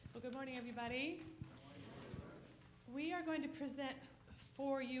morning, everybody. We are going to present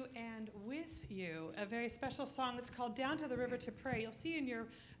for you and with you a very special song that's called Down to the River to Pray. You'll see in your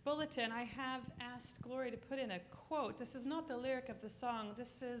bulletin, I have asked Glory to put in a quote. This is not the lyric of the song.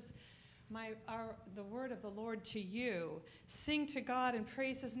 This is the word of the Lord to you. Sing to God and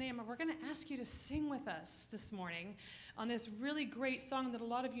praise his name. And we're going to ask you to sing with us this morning on this really great song that a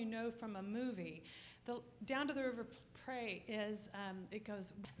lot of you know from a movie. Down to the River Pray is, it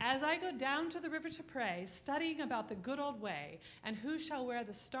goes, as I go down to the river to pray, studying about the good old way, and who shall wear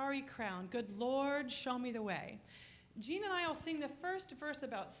the starry crown, good Lord, show me the way. Jean and I will sing the first verse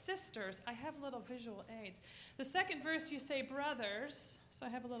about sisters. I have little visual aids. The second verse you say brothers, so I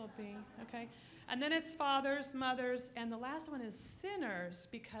have a little B, okay? And then it's fathers, mothers, and the last one is sinners,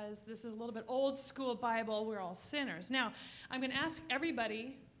 because this is a little bit old school Bible, we're all sinners. Now, I'm going to ask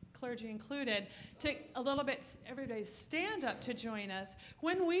everybody, clergy included, to everybody stand up to join us.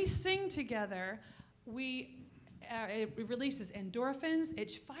 When we sing together, it releases endorphins.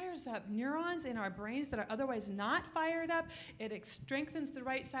 It fires up neurons in our brains that are otherwise not fired up. It strengthens the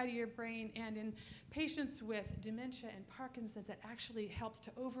right side of your brain. And in patients with dementia and Parkinson's, it actually helps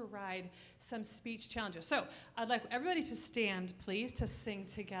to override some speech challenges. So I'd like everybody to stand, please, to sing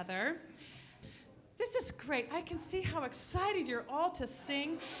together. This is great. I can see how excited you're all to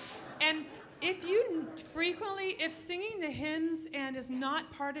sing. And if singing the hymns and is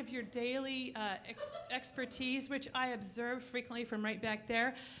not part of your daily expertise, which I observe frequently from right back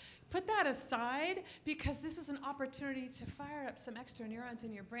there, put that aside, because this is an opportunity to fire up some extra neurons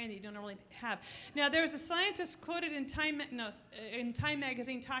in your brain that you don't normally have. Now, there's a scientist quoted in Time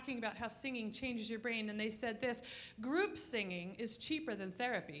magazine talking about how singing changes your brain, and they said this: group singing is cheaper than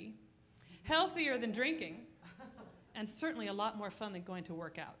therapy, healthier than drinking, and certainly a lot more fun than going to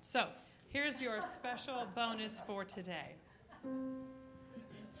work out. So here's your special bonus for today.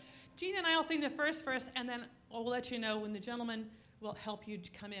 Gina and I will sing the first verse, and then we'll let you know when the gentleman will help you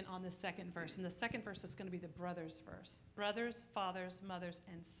come in on the second verse. And the second verse is going to be the brothers verse. Brothers, fathers, mothers,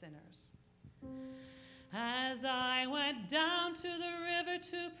 and sinners. As I went down to the river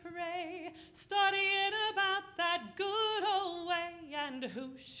to pray, studying about that good old way, and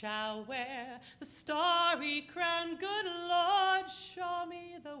who shall wear the starry crown, good Lord, show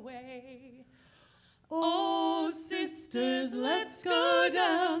me the way. Oh, sisters, let's go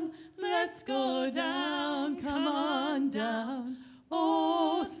down, come on down.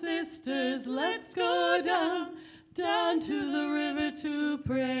 Oh, sisters, let's go down to the river to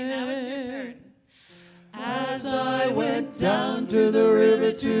pray. Now it's your turn. As I went down to the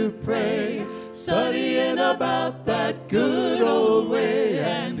river to pray, studying about that good old way,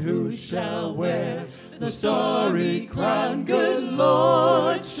 and who shall wear the starry crown, good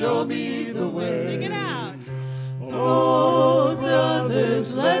Lord, show me the way. Sing it out. Oh,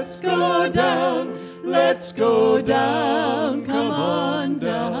 brothers, let's go down, come on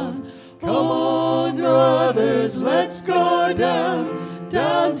down. Come on, brothers, let's go down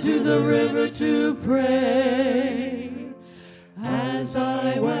to the river to pray. As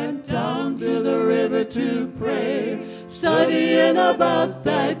I went down to the river to pray, studying about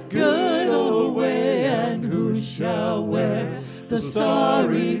that good old way, and who shall wear the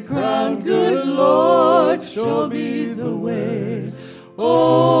starry crown, good Lord, show me the way.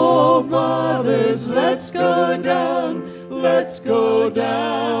 Oh, fathers, let's go down,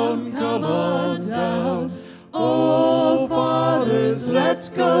 come on down. Oh, fathers,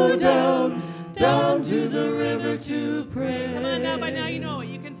 let's go down to the river to pray. Come on now, by now you know it,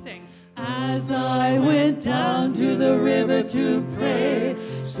 you can sing. As I went down to the river to pray,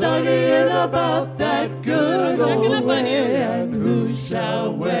 studying about that good old way, and who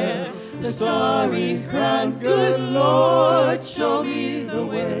shall wear the starry crown, good Lord, show me the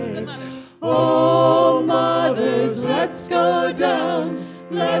way. This is the mothers. Oh, mothers, let's go down,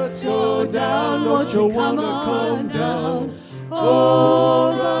 won't you come on down?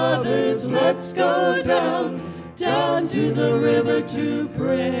 Oh, brothers, let's go down to the river to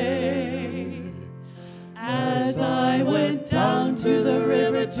pray. As I went down to the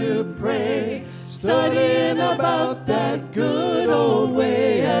river to pray, studying about that good old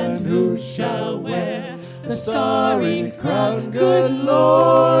way, and who shall wear the starry crown, good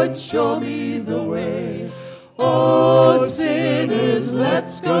Lord, show me the way. Oh, sinners,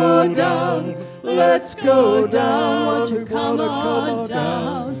 let's go down, won't you come on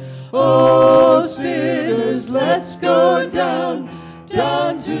down? Oh, sinners, let's go down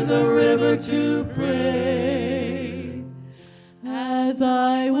to the river to pray. As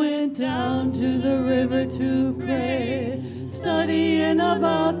I went down to the river to pray, studying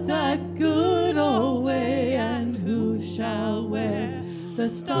about that good old way, and who shall wear the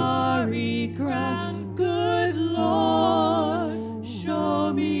starry crown. Good Lord,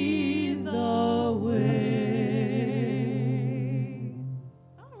 show me the way.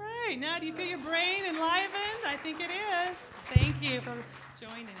 All right, now do you feel your brain enlivened? I think it is. Thank you for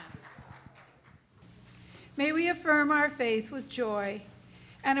joining us. May we affirm our faith with joy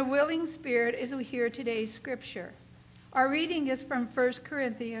and a willing spirit as we hear today's scripture. Our reading is from 1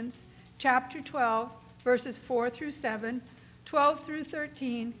 Corinthians chapter 12, verses 4 through 7, 12 through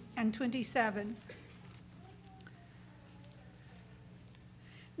 13, and 27.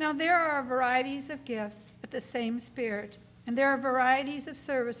 Now there are varieties of gifts, but the same Spirit. And there are varieties of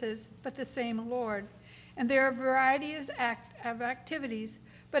services, but the same Lord. And there are varieties of activities,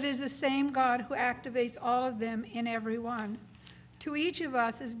 but it is the same God who activates all of them in every one. To each of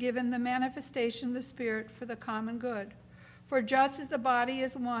us is given the manifestation of the Spirit for the common good. For just as the body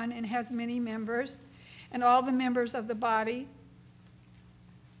is one and has many members, and all the members of the body,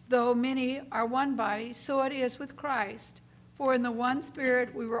 though many are one body, so it is with Christ. For in the one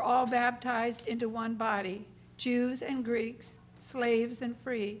Spirit we were all baptized into one body, Jews and Greeks, slaves and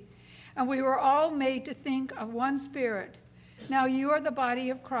free. And we were all made to think of one Spirit. Now you are the body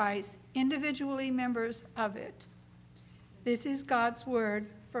of Christ, individually members of it. This is God's word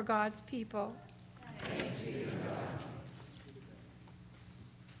for God's people. Thanks be to God.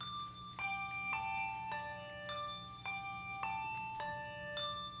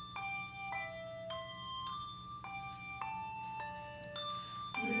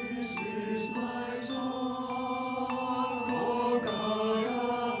 This is my song, O God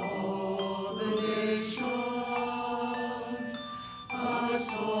of all the nations, a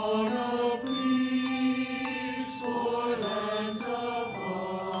song of peace for lands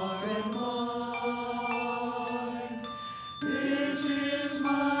afar and wide. This is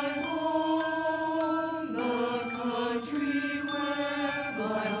my home, the country where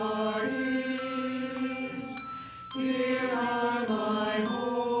my heart is. Here are my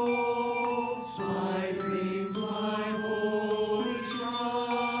hopes, my dreams, my holy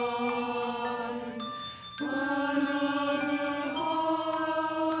shrine. But other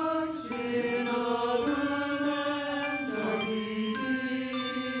hearts in other lands are beating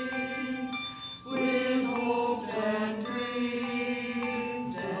with hopes and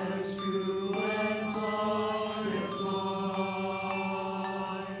dreams as true and hard as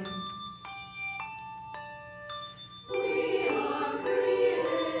mine. We are created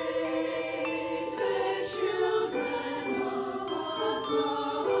children of God's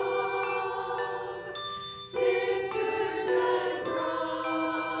love, sisters and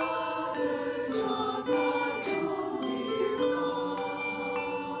brothers of God's only Son.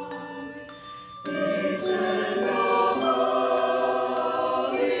 Descend, O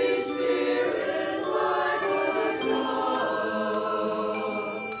Holy Spirit, like a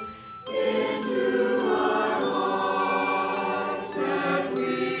dove, into our hearts, that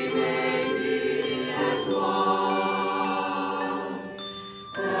we may be as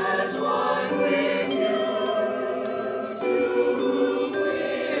one with you, to whom we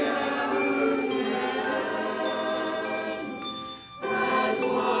ever can, as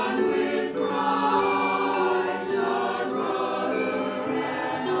one with Christ, our brother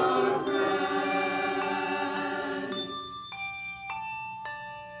and our friend.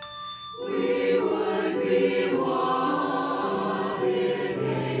 We would be one in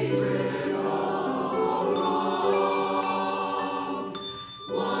hatred of all wrong,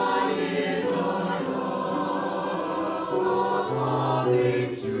 one in our love of all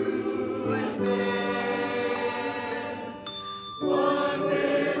things true and fair, one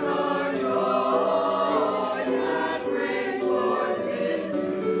with our joy that breaks forth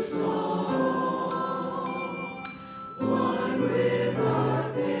into song, one with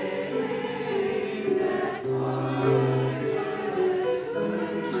our pain that finds its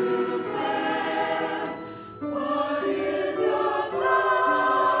way to bear, one in the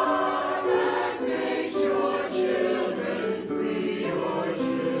blood that makes your children free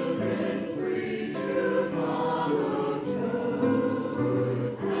to follow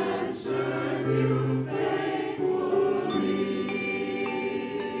truth and serve you faithfully.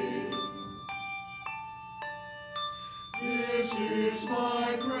 This is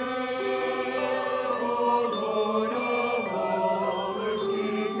my prayer, O Lord of all earth's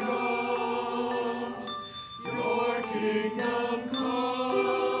kingdoms. Your kingdom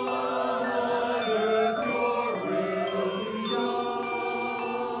come, on earth your will be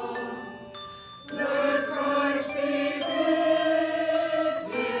done. Let Christ be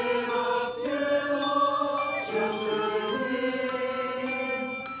lifted up till all shall serve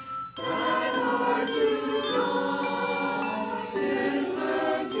Him, and hearts united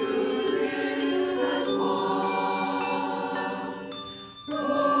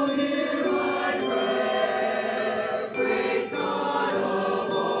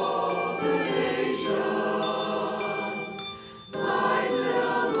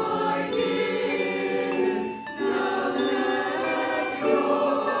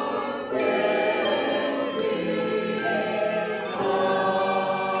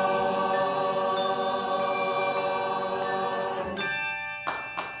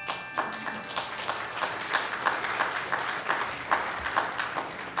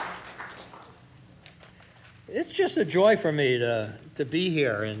just a joy for me to be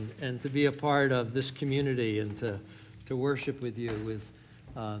here and to be a part of this community and to worship with you with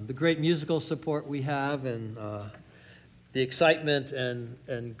the great musical support we have and the excitement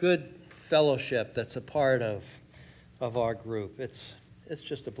and good fellowship that's a part of our group. It's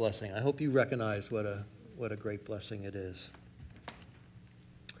just a blessing. I hope you recognize what a great blessing it is.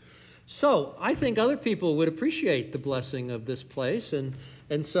 So I think other people would appreciate the blessing of this place,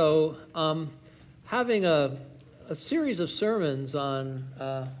 and so having a series of sermons on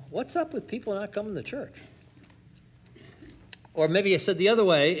what's up with people not coming to church. Or maybe I said the other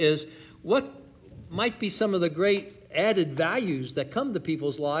way is, what might be some of the great added values that come to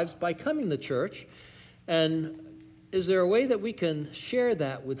people's lives by coming to church? And is there a way that we can share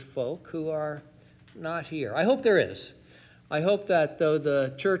that with folk who are not here? I hope there is. I hope that though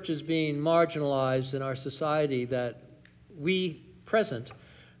the church is being marginalized in our society, that we present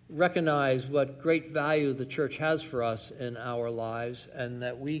recognize what great value the church has for us in our lives, and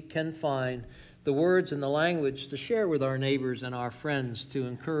that we can find the words and the language to share with our neighbors and our friends to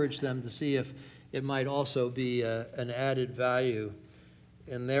encourage them to see if it might also be an added value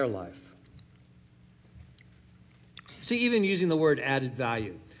in their life. See, even using the word added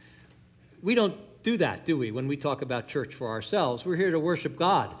value, we don't do that, do we, when we talk about church for ourselves? We're here to worship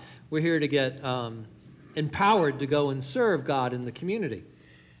God. We're here to get empowered to go and serve God in the community.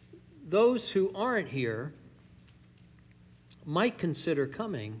 Those who aren't here might consider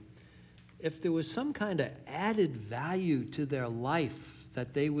coming if there was some kind of added value to their life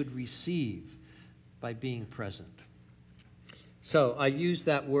that they would receive by being present. So I use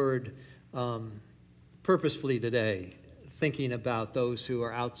that word purposefully today, thinking about those who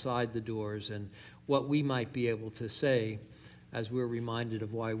are outside the doors and what we might be able to say as we're reminded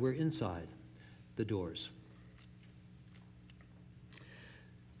of why we're inside the doors.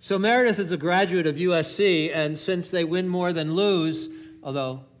 So Meredith is a graduate of USC, and since they win more than lose,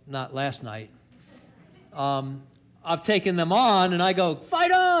 although not last night, I've taken them on, and I go,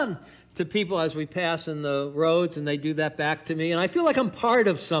 "Fight on!" to people as we pass in the roads, and they do that back to me. And I feel like I'm part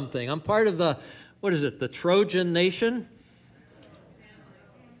of something. I'm part of the Trojan nation?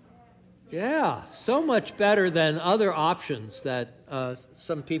 Yeah, so much better than other options that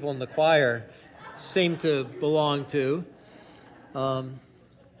some people in the choir seem to belong to.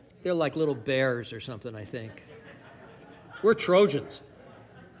 They're like little bears or something, I think. We're Trojans.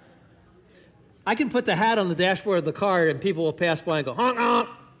 I can put the hat on the dashboard of the car and people will pass by and go, honk, honk,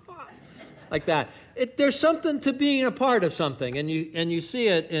 like that. There's something to being a part of something, and you see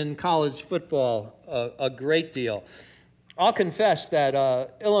it in college football a great deal. I'll confess that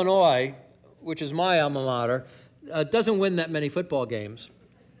Illinois, which is my alma mater, doesn't win that many football games.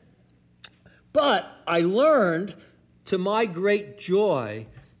 But I learned, to my great joy,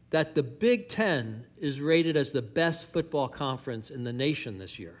 that the Big Ten is rated as the best football conference in the nation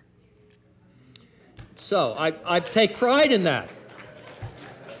this year. So I take pride in that.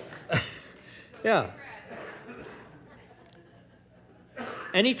 Yeah.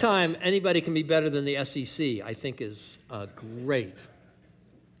 Anytime anybody can be better than the SEC, I think is great.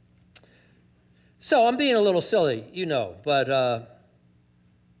 So I'm being a little silly, but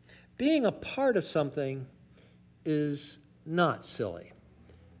being a part of something is not silly.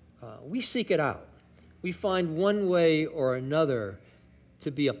 We seek it out. We find one way or another to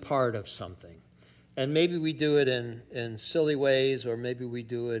be a part of something. And maybe we do it in silly ways, or maybe we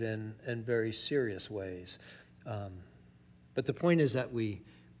do it in very serious ways. But the point is that we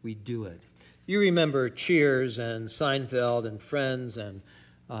do it. You remember Cheers and Seinfeld and Friends and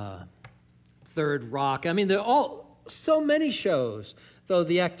Third Rock. I mean, they're all so many shows, though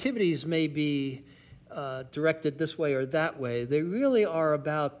the activities may be directed this way or that way, they really are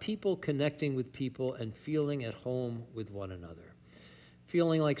about people connecting with people and feeling at home with one another.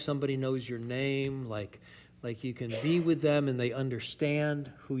 Feeling like somebody knows your name, like you can be with them and they understand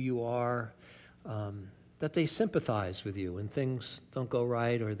who you are, that they sympathize with you when things don't go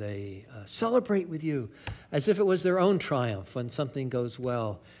right, or they celebrate with you as if it was their own triumph when something goes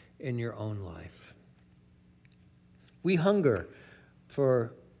well in your own life. We hunger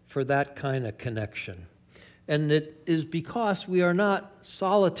for that kind of connection. And it is because we are not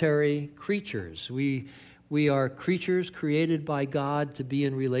solitary creatures. We are creatures created by God to be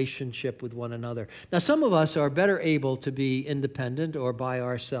in relationship with one another. Now, some of us are better able to be independent or by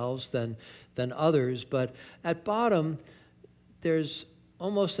ourselves than others, but at bottom, there's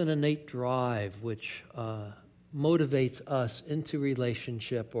almost an innate drive which motivates us into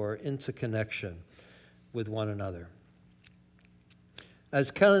relationship or into connection with one another. As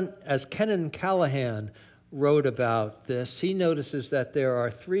Kenan Callahan wrote about this, he notices that there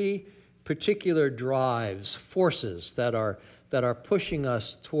are three particular drives, forces that are pushing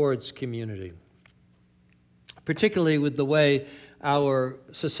us towards community, particularly with the way our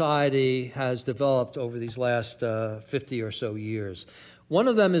society has developed over these last 50 or so years. One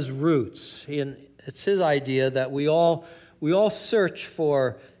of them is roots. And it's his idea that we all search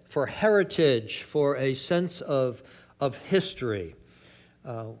for heritage, for a sense of history.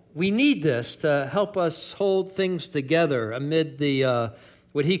 We need this to help us hold things together amid the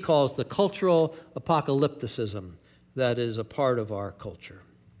what he calls the cultural apocalypticism that is a part of our culture.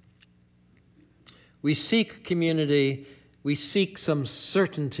 We seek community. We seek some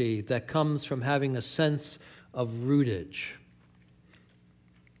certainty that comes from having a sense of rootage.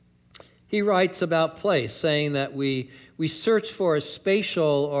 He writes about place, saying that we search for a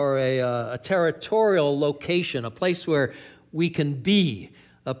spatial or a territorial location, a place where we can be,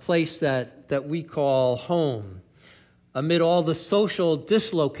 a place that we call home, amid all the social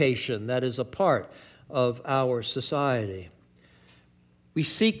dislocation that is a part of our society. We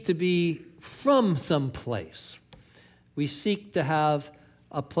seek to be from some place. We seek to have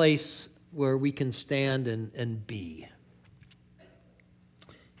a place where we can stand and be.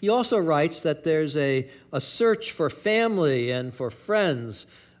 He also writes that there's a search for family and for friends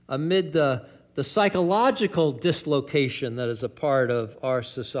amid the psychological dislocation that is a part of our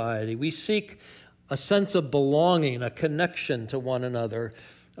society. We seek a sense of belonging, a connection to one another,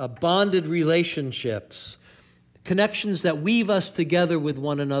 bonded relationships, connections that weave us together with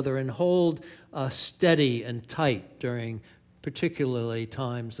one another and hold steady and tight during particularly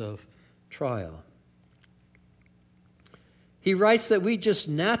times of trial. He writes that we just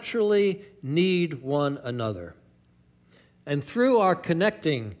naturally need one another. And through our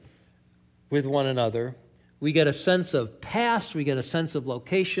connecting with one another, we get a sense of past, we get a sense of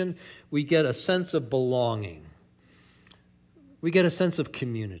location, we get a sense of belonging. We get a sense of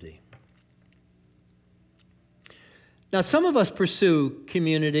community. Now, some of us pursue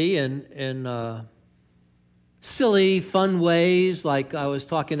community in silly, fun ways, like I was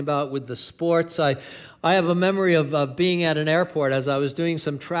talking about with the sports. I have a memory of being at an airport as I was doing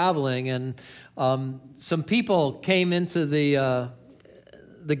some traveling, and some people came into the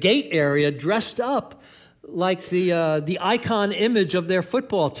gate area dressed up like the icon image of their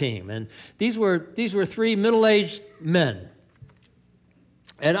football team. And these were three middle-aged men.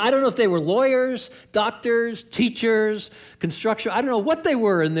 And I don't know if they were lawyers, doctors, teachers, construction. I don't know what they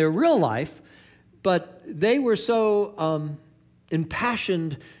were in their real life, but they were so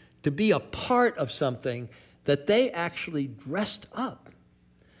impassioned to be a part of something that they actually dressed up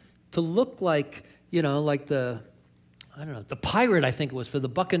to look like, like the pirate, I think it was, for the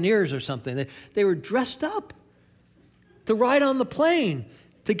Buccaneers or something. They were dressed up to ride on the plane,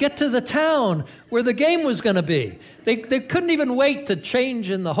 to get to the town where the game was going to be. They couldn't even wait to change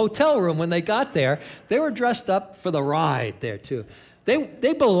in the hotel room when they got there. They were dressed up for the ride there, too.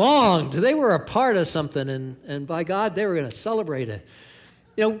 They belonged. They were a part of something, and by God, they were going to celebrate it.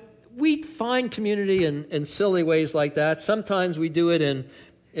 We find community in silly ways like that. Sometimes we do it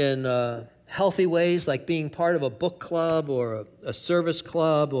in healthy ways, like being part of a book club or a service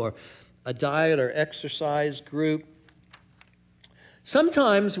club or a diet or exercise group.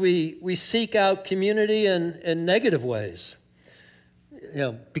 Sometimes we seek out community in negative ways.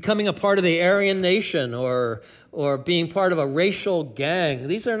 Becoming a part of the Aryan nation or being part of a racial gang.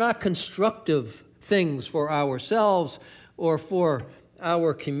 These are not constructive things for ourselves or for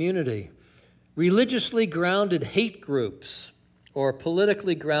our community. Religiously grounded hate groups or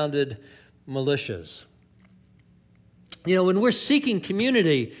politically grounded militias. When we're seeking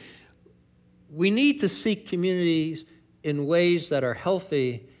community, we need to seek communities in ways that are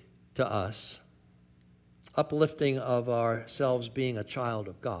healthy to us, uplifting of ourselves being a child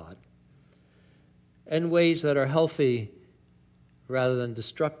of God, and ways that are healthy rather than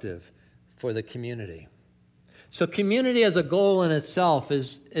destructive for the community. So community as a goal in itself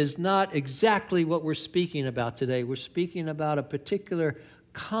is not exactly what we're speaking about today. We're speaking about a particular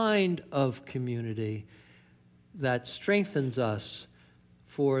kind of community that strengthens us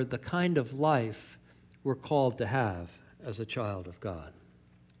for the kind of life we're called to have as a child of God.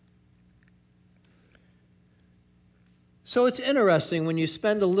 So it's interesting when you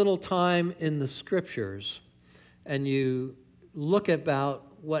spend a little time in the Scriptures and you look about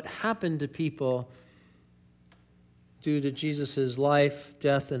what happened to people due to Jesus' life,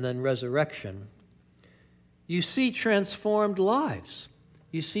 death, and then resurrection. You see transformed lives.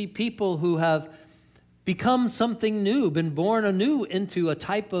 You see people who have become something new, been born anew into a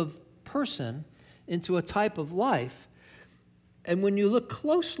type of person, into a type of life. And when you look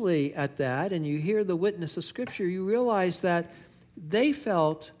closely at that and you hear the witness of Scripture, you realize that they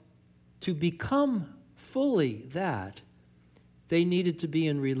felt to become fully that, they needed to be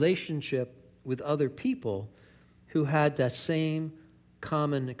in relationship with other people who had that same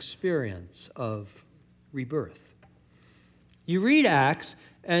common experience of rebirth. You read Acts,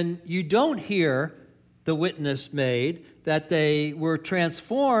 and you don't hear the witness made that they were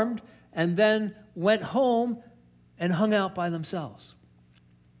transformed and then went home and hung out by themselves.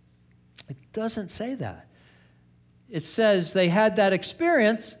 It doesn't say that. It says they had that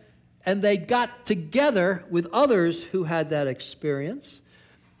experience and they got together with others who had that experience,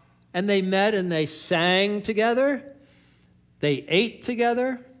 and they met and they sang together, they ate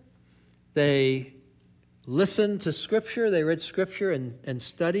together, they listened to Scripture, they read Scripture and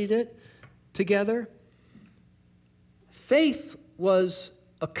studied it together. Faith was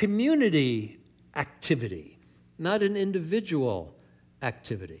a community activity, not an individual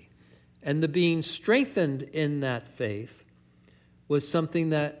activity. And the being strengthened in that faith was something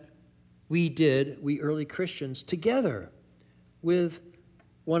that we early Christians, together with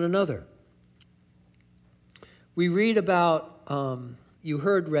one another. We read about, you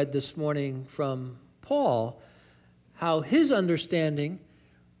heard read this morning from Paul, how his understanding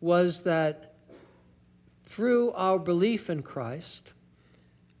was that through our belief in Christ,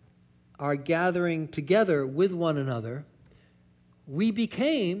 our gathering together with one another, we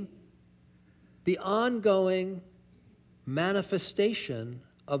became the ongoing manifestation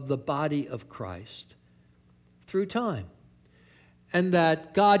of the body of Christ through time. And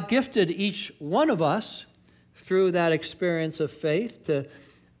that God gifted each one of us through that experience of faith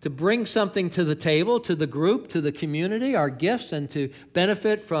to bring something to the table, to the group, to the community, our gifts, and to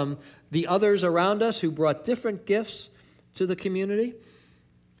benefit from the others around us who brought different gifts to the community.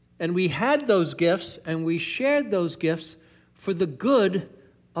 And we had those gifts, and we shared those gifts for the good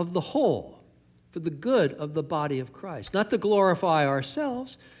of the whole, for the good of the body of Christ. Not to glorify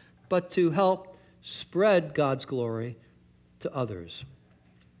ourselves, but to help spread God's glory to others.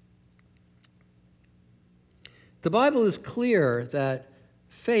 The Bible is clear that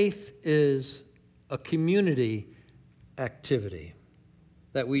faith is a community activity,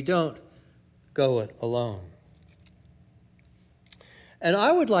 that we don't go it alone. And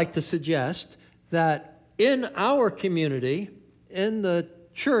I would like to suggest that in our community, in the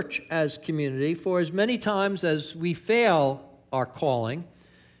church as community, for as many times as we fail our calling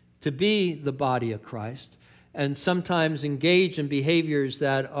to be the body of Christ, and sometimes engage in behaviors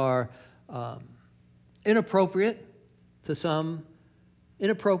that are inappropriate to some,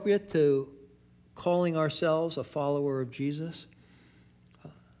 inappropriate to calling ourselves a follower of Jesus,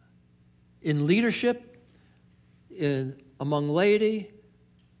 in leadership, among laity,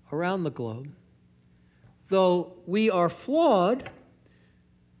 around the globe. Though we are flawed,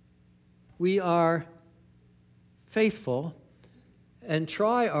 we are faithful and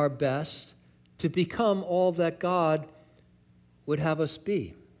try our best to become all that God would have us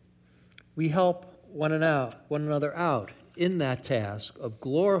be. We help one another out in that task of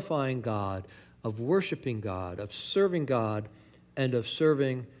glorifying God, of worshiping God, of serving God, and of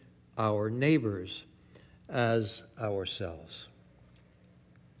serving our neighbors as ourselves.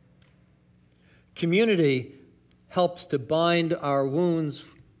 Community helps to bind our wounds,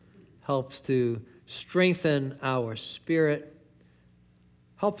 helps to strengthen our spirit,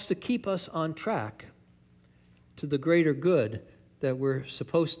 helps to keep us on track to the greater good that we're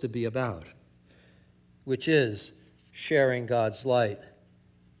supposed to be about, which is sharing God's light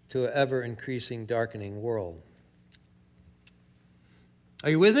to an ever-increasing, darkening world. Are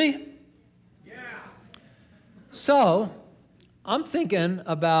you with me? Yeah. So, I'm thinking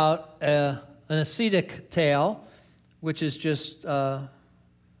about an ascetic tale, which is just fun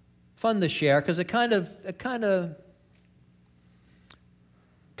to share because it kind of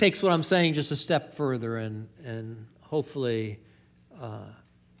takes what I'm saying just a step further and hopefully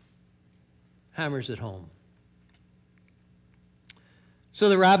hammers it home. So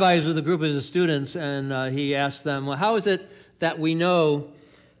the rabbis with a group of his students, and he asked them, well, how is it that we know,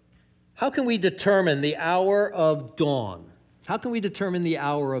 how can we determine the hour of dawn? How can we determine the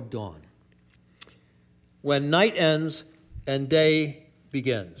hour of dawn? When night ends and day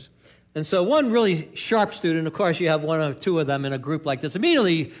begins. And so one really sharp student, of course you have one or two of them in a group like this,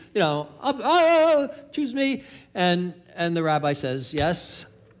 immediately, choose me. And the rabbi says, yes.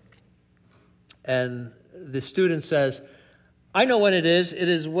 And the student says, I know when it is. It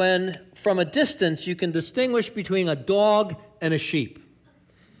is when, from a distance, you can distinguish between a dog and a sheep.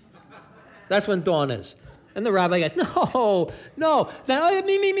 That's when dawn is. And the rabbi goes, no. Then,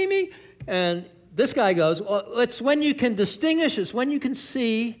 me. And this guy goes, well, it's when you can distinguish, it's when you can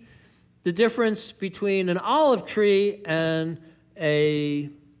see the difference between an olive tree and a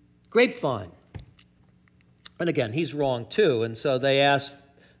grapevine. And again, he's wrong too. And so they asked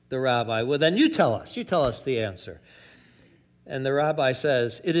the rabbi, well, then you tell us the answer. And the rabbi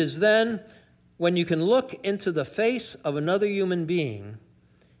says, it is then when you can look into the face of another human being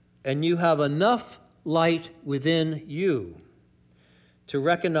and you have enough light within you to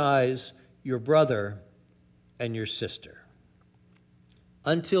recognize your brother and your sister.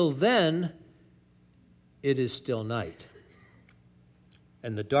 Until then, it is still night,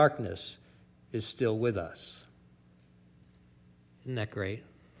 and the darkness is still with us. Isn't that great?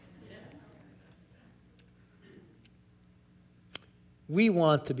 We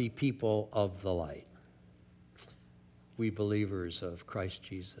want to be people of the light. We believers of Christ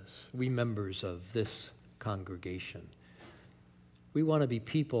Jesus, we members of this congregation, we want to be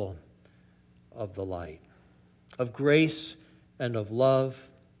people of the light, of grace and of love.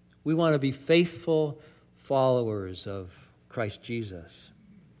 We want to be faithful followers of Christ Jesus.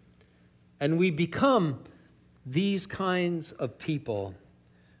 And we become these kinds of people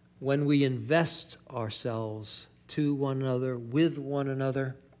when we invest ourselves to one another, with one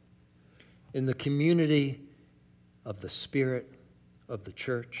another, in the community of the Spirit of the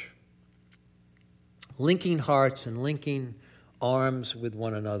church, linking hearts and linking arms with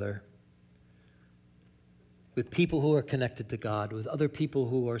one another, with people who are connected to God, with other people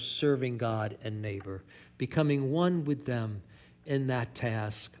who are serving God and neighbor, becoming one with them in that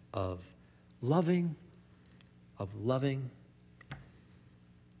task of loving, of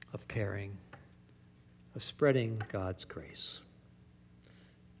caring, of spreading God's grace,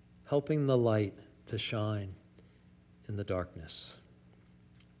 helping the light to shine in the darkness.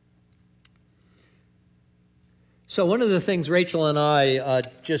 So one of the things Rachel and I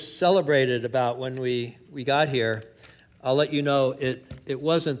just celebrated about when we got here, I'll let you know, it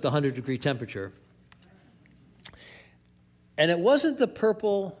wasn't the 100-degree temperature. And it wasn't the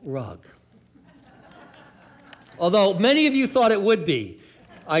purple rug. Although many of you thought it would be.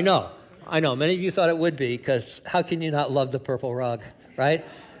 I know. Many of you thought it would be, because how can you not love the purple rug, right?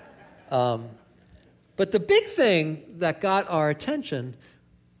 But the big thing that got our attention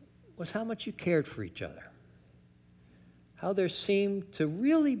was how much you cared for each other. How there seemed to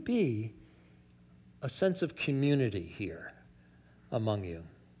really be a sense of community here among you.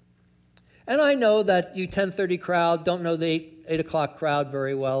 And I know that you 10:30 crowd don't know the 8 o'clock crowd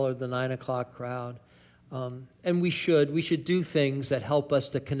very well, or the 9 o'clock crowd. And we should do things that help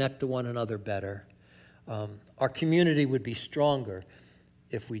us to connect to one another better. Our community would be stronger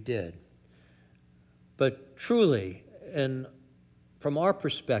if we did. But truly, and from our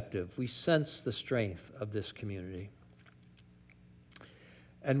perspective, we sense the strength of this community.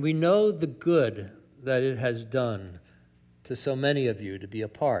 And we know the good that it has done to so many of you to be a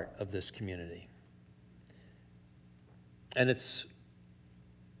part of this community. And it's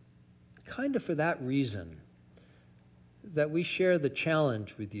kind of for that reason that we share the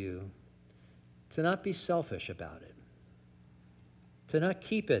challenge with you to not be selfish about it, to not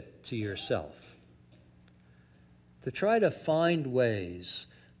keep it to yourself, to try to find ways,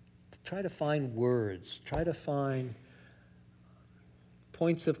 to try to find words, try to find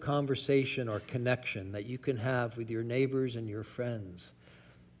points of conversation or connection that you can have with your neighbors and your friends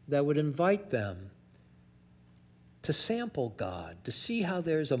that would invite them to sample God, to see how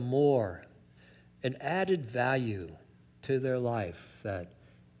there's an added value to their life that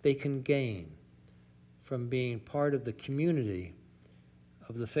they can gain from being part of the community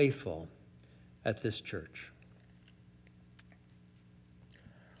of the faithful at this church.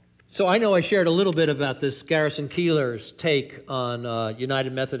 So I know I shared a little bit about this Garrison Keillor's take on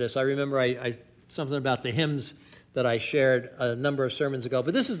United Methodist. I remember I something about the hymns that I shared a number of sermons ago.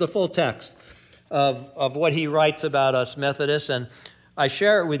 But this is the full text of what he writes about us Methodists, and I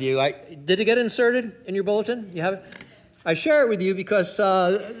share it with you. Did it get inserted in your bulletin? You have it? I share it with you because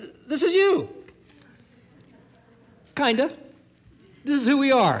this is you. Kinda. This is who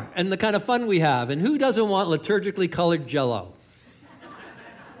we are and the kind of fun we have. And who doesn't want liturgically colored Jell-O?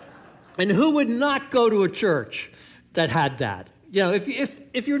 And who would not go to a church that had that? You know,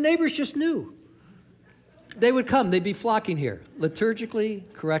 if your neighbors just knew, they would come. They'd be flocking here. Liturgically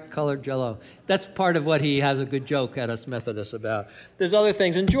correct colored Jell-O. That's part of what he has a good joke at us Methodists about. There's other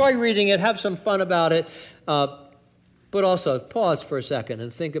things. Enjoy reading it. Have some fun about it. But also pause for a second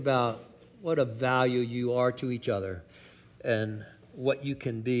and think about what a value you are to each other and what you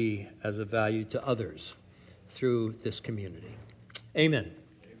can be as a value to others through this community. Amen.